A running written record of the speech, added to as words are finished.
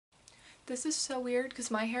This is so weird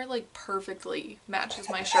because my hair like perfectly matches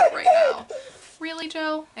my shirt right now. Really,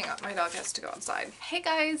 Joe? Hang on, my dog has to go outside. Hey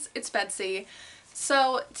guys, it's Betsy.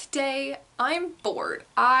 So today I'm bored.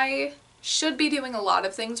 I should be doing a lot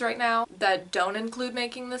of things right now that don't include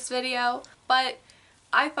making this video, but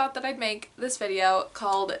I thought that I'd make this video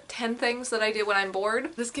called 10 things that I do when I'm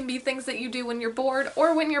bored. This can be things that you do when you're bored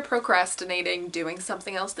or when you're procrastinating doing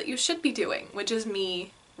something else that you should be doing, which is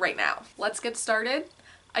me right now. Let's get started.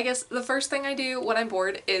 I guess the first thing I do when I'm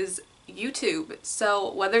bored is YouTube.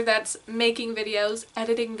 So whether that's making videos,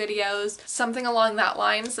 editing videos, something along that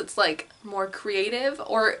lines that's like more creative,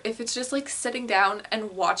 or if it's just like sitting down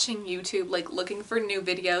and watching YouTube, like looking for new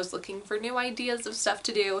videos, looking for new ideas of stuff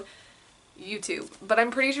to do, YouTube. But I'm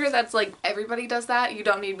pretty sure that's like everybody does that. You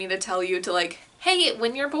don't need me to tell you to like, hey,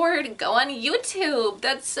 when you're bored, go on YouTube.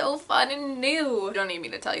 That's so fun and new. You don't need me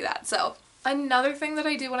to tell you that. So another thing that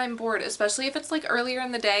I do when I'm bored, especially if it's like earlier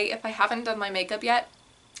in the day, if I haven't done my makeup yet,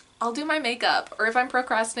 I'll do my makeup. Or if I'm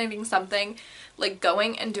procrastinating something, like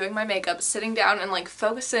going and doing my makeup, sitting down and like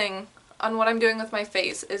focusing on what I'm doing with my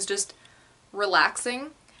face is just relaxing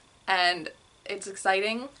and it's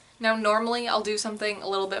exciting. Now normally I'll do something a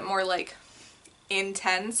little bit more like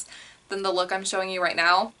intense than the look I'm showing you right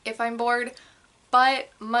now if I'm bored, but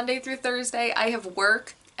Monday through Thursday I have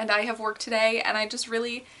work, and I have work today, and I just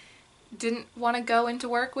really didn't want to go into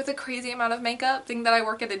work with a crazy amount of makeup. Being that I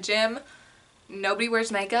work at a gym, nobody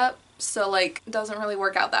wears makeup, so like it doesn't really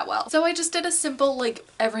work out that well. So I just did a simple like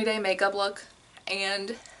everyday makeup look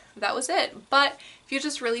and that was it. But if you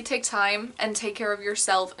just really take time and take care of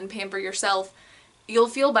yourself and pamper yourself, you'll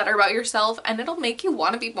feel better about yourself and it'll make you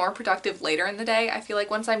want to be more productive later in the day. I feel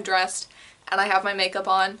like once I'm dressed and I have my makeup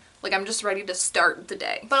on, like I'm just ready to start the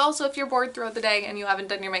day. But also if you're bored throughout the day and you haven't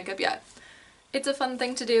done your makeup yet, it's a fun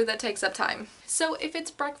thing to do that takes up time. So if it's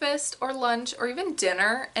breakfast or lunch or even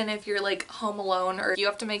dinner, and if you're like home alone or you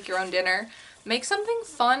have to make your own dinner, make something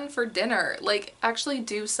fun for dinner. Like actually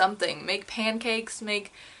do something. Make pancakes,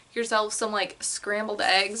 make yourself some like scrambled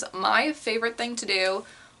eggs. My favorite thing to do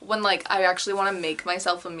when like I actually want to make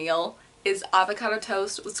myself a meal is avocado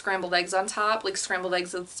toast with scrambled eggs on top, like scrambled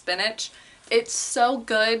eggs with spinach. It's so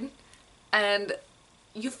good and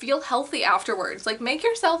you feel healthy afterwards. Like make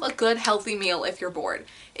yourself a good healthy meal if you're bored.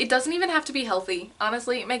 It doesn't even have to be healthy.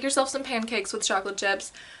 Honestly, make yourself some pancakes with chocolate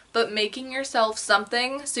chips, but making yourself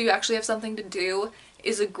something so you actually have something to do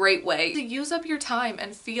is a great way to use up your time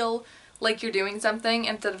and feel like you're doing something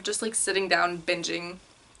instead of just like sitting down binging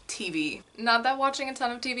TV. Not that watching a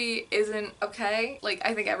ton of TV isn't okay. Like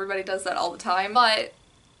I think everybody does that all the time, but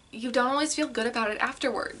you don't always feel good about it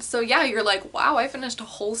afterwards. So yeah, you're like, wow, I finished a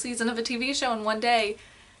whole season of a TV show in one day.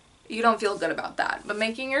 You don't feel good about that. But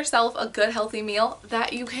making yourself a good healthy meal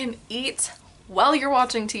that you can eat while you're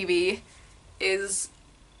watching TV it's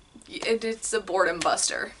a boredom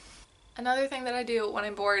buster. Another thing that I do when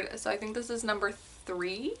I'm bored, so I think this is number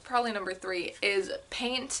 3, probably number 3, is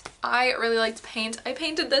paint. I really like to paint. I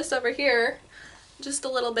painted this over here just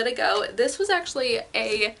a little bit ago. This was actually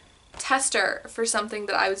a tester for something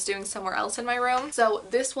that I was doing somewhere else in my room. So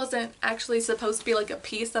this wasn't actually supposed to be like a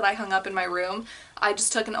piece that I hung up in my room. I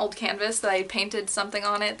just took an old canvas that I painted something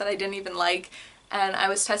on it that I didn't even like, and I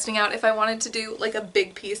was testing out if I wanted to do like a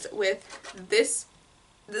big piece with this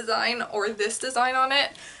design or this design on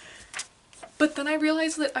it. But then I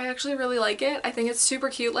realized that I actually really like it. I think it's super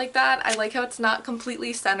cute like that. I like how it's not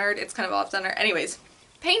completely centered. It's kind of off center. Anyways,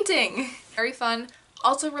 painting. Very fun.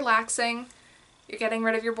 Also relaxing. You're getting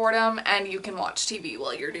rid of your boredom and you can watch TV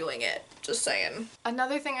while you're doing it. Just saying.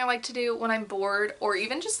 Another thing I like to do when I'm bored or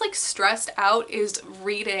even just like stressed out is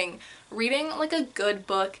reading. Reading like a good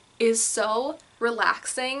book is so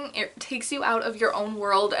relaxing. It takes you out of your own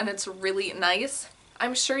world and it's really nice.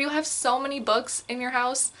 I'm sure you have so many books in your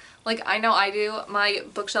house. Like I know I do. My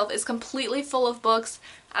bookshelf is completely full of books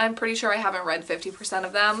and I'm pretty sure I haven't read 50%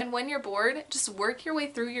 of them. And when you're bored, just work your way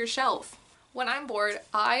through your shelf. When I'm bored,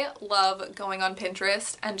 I love going on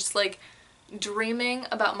Pinterest and just like dreaming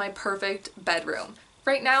about my perfect bedroom.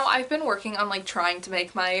 Right now, I've been working on like trying to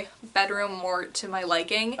make my bedroom more to my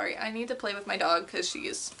liking. Sorry, I need to play with my dog because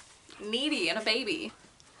she's needy and a baby.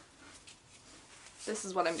 This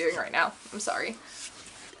is what I'm doing right now. I'm sorry.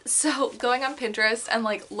 So going on Pinterest and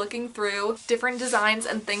like looking through different designs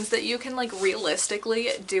and things that you can like realistically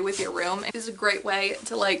do with your room is a great way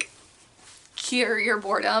to like cure your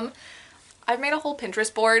boredom. I've made a whole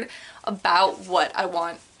Pinterest board about what I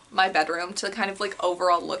want my bedroom to kind of like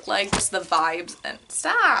overall look like, just the vibes and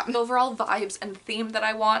overall vibes and theme that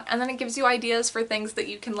I want, and then it gives you ideas for things that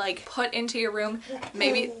you can like put into your room.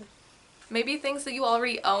 Maybe Maybe things that you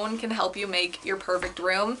already own can help you make your perfect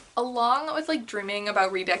room. Along with like dreaming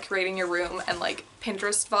about redecorating your room and like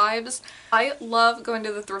Pinterest vibes, I love going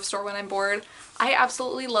to the thrift store when I'm bored. I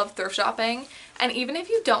absolutely love thrift shopping. And even if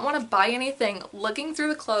you don't want to buy anything, looking through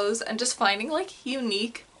the clothes and just finding like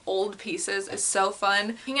unique old pieces is so fun.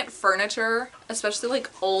 Looking at furniture, especially like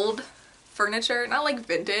old furniture, not like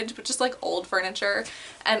vintage, but just like old furniture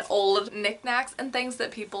and old knickknacks and things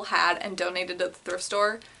that people had and donated at the thrift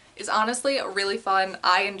store is honestly really fun.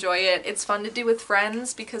 I enjoy it. It's fun to do with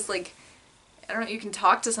friends because like, I don't know, you can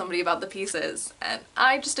talk to somebody about the pieces and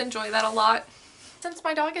I just enjoy that a lot. Since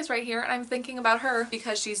my dog is right here and I'm thinking about her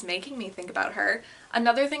because she's making me think about her,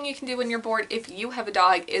 another thing you can do when you're bored if you have a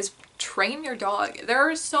dog is train your dog. There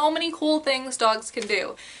are so many cool things dogs can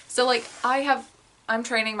do. So like I'm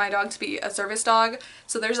training my dog to be a service dog,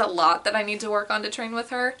 so there's a lot that I need to work on to train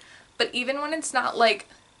with her. But even when it's not like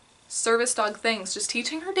service dog things, just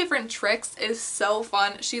teaching her different tricks is so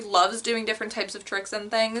fun. She loves doing different types of tricks and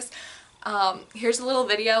things. Here's a little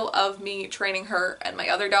video of me training her and my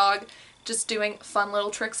other dog, just doing fun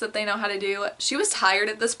little tricks that they know how to do. She was tired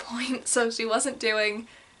at this point, so she wasn't doing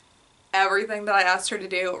everything that I asked her to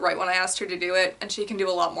do right when I asked her to do it, and she can do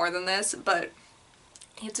a lot more than this, but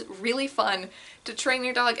it's really fun to train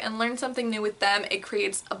your dog and learn something new with them. It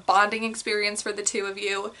creates a bonding experience for the two of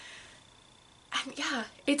you. And yeah,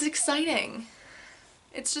 it's exciting.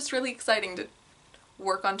 It's just really exciting to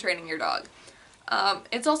work on training your dog.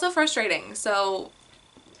 It's also frustrating, so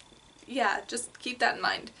yeah, just keep that in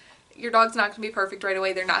mind. Your dog's not gonna be perfect right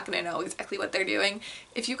away. They're not gonna know exactly what they're doing.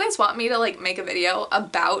 If you guys want me to like make a video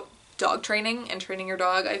about dog training and training your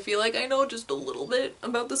dog, I feel like I know just a little bit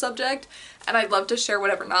about the subject and I'd love to share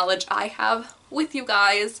whatever knowledge I have with you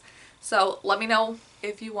guys. So let me know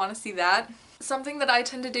if you want to see that. Something that I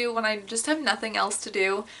tend to do when I just have nothing else to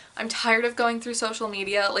do, I'm tired of going through social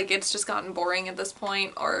media, like it's just gotten boring at this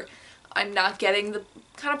point, or I'm not getting the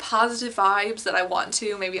kind of positive vibes that I want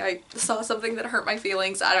to. Maybe I saw something that hurt my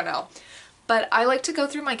feelings, I don't know. But I like to go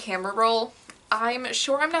through my camera roll. I'm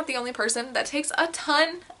sure I'm not the only person that takes a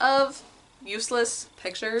ton of useless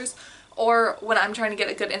pictures, or when I'm trying to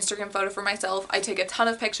get a good Instagram photo for myself, I take a ton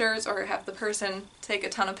of pictures or have the person take a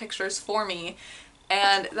ton of pictures for me.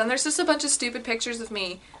 And then there's just a bunch of stupid pictures of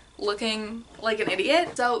me looking like an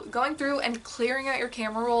idiot. So going through and clearing out your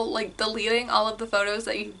camera roll, like deleting all of the photos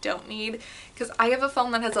that you don't need, because I have a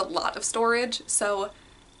phone that has a lot of storage, so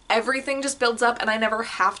everything just builds up and I never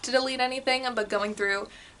have to delete anything, but going through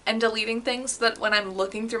and deleting things so that when I'm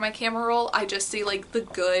looking through my camera roll, I just see like the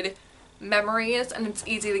good memories and it's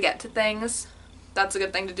easy to get to things. That's a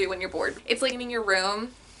good thing to do when you're bored. It's like cleaning your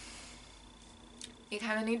room. You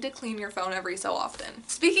kind of need to clean your phone every so often.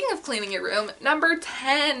 Speaking of cleaning your room, number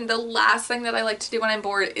 10, the last thing that I like to do when I'm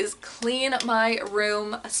bored is clean my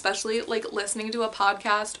room, especially like listening to a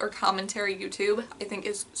podcast or commentary YouTube. I think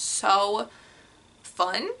is so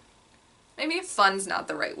fun. Maybe fun's not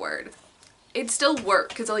the right word. It'd still work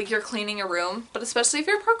because like you're cleaning your room, but especially if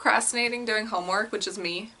you're procrastinating doing homework, which is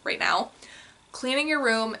me right now, cleaning your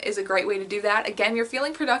room is a great way to do that. Again, you're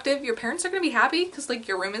feeling productive. Your parents are going to be happy because like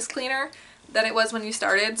your room is cleaner than it was when you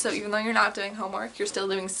started. So even though you're not doing homework, you're still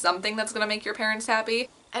doing something that's going to make your parents happy.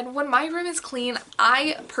 And when my room is clean,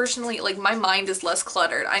 I personally, like my mind is less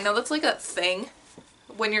cluttered. I know that's like a thing.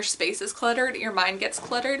 When your space is cluttered, your mind gets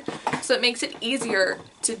cluttered. So it makes it easier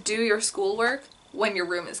to do your schoolwork when your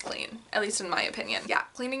room is clean, at least in my opinion. Yeah,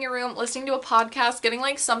 cleaning your room, listening to a podcast, getting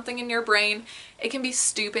like something in your brain. It can be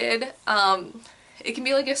stupid. It can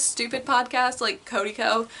be like a stupid podcast like Cody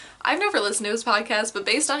Co. I've never listened to his podcast, but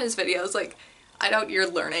based on his videos, like I doubt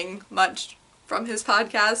you're learning much from his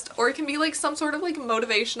podcast. Or it can be like some sort of like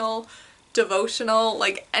motivational, devotional,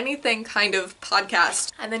 like anything kind of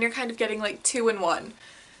podcast. And then you're kind of getting like 2 in 1.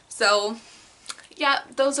 So yeah,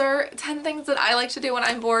 those are 10 things that I like to do when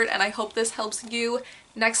I'm bored, and I hope this helps you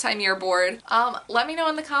next time you're bored. Let me know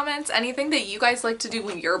in the comments anything that you guys like to do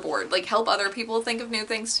when you're bored. Like help other people think of new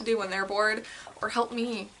things to do when they're bored, or help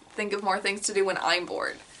me think of more things to do when I'm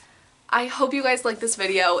bored. I hope you guys liked this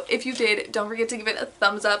video. If you did, don't forget to give it a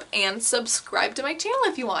thumbs up and subscribe to my channel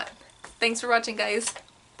if you want. Thanks for watching, guys.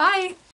 Bye!